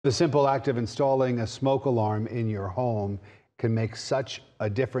The simple act of installing a smoke alarm in your home can make such a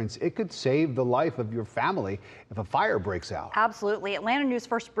difference. It could save the life of your family if a fire breaks out. Absolutely. Atlanta News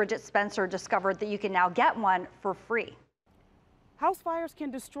First Bridget Spencer discovered that you can now get one for free. House fires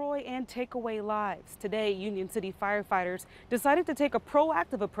can destroy and take away lives. Today, Union City firefighters decided to take a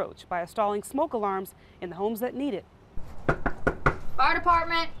proactive approach by installing smoke alarms in the homes that need it. Fire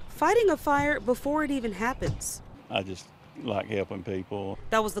department. Fighting a fire before it even happens. I just like helping people.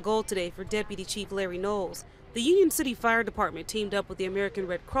 That was the goal today for Deputy Chief Larry Knowles. The Union City Fire Department teamed up with the American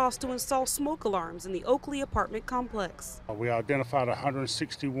Red Cross to install smoke alarms in the Oakley apartment complex. We identified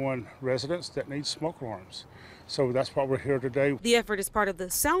 161 residents that need smoke alarms. So that's why we're here today. The effort is part of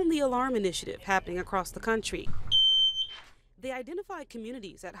the Sound the Alarm initiative happening across the country. They identified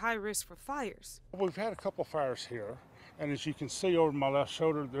communities at high risk for fires. We've had a couple fires here, and as you can see over my left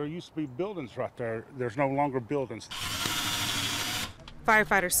shoulder, there used to be buildings right there. There's no longer buildings.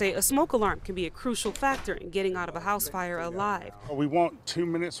 Firefighters say a smoke alarm can be a crucial factor in getting out of a house fire alive. We want 2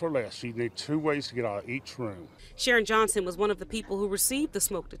 minutes or less. You need 2 ways to get out of each room. Sharon Johnson was one of the people who received the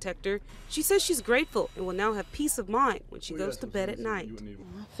smoke detector. She says she's grateful and will now have peace of mind when she goes to bed at night.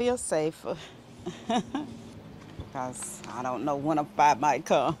 I feel safer because I don't know when a fire might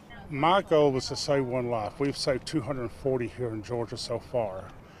come. My goal was to save one life. We've saved 240 here in Georgia so far,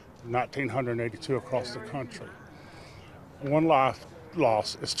 1,982 across the country. One life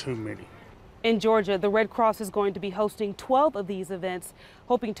loss is too many. In Georgia, the Red Cross is going to be hosting 12 of these events,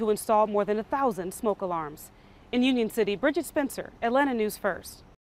 hoping to install more than 1,000 smoke alarms. In Union City, Bridget Spencer, Atlanta News First.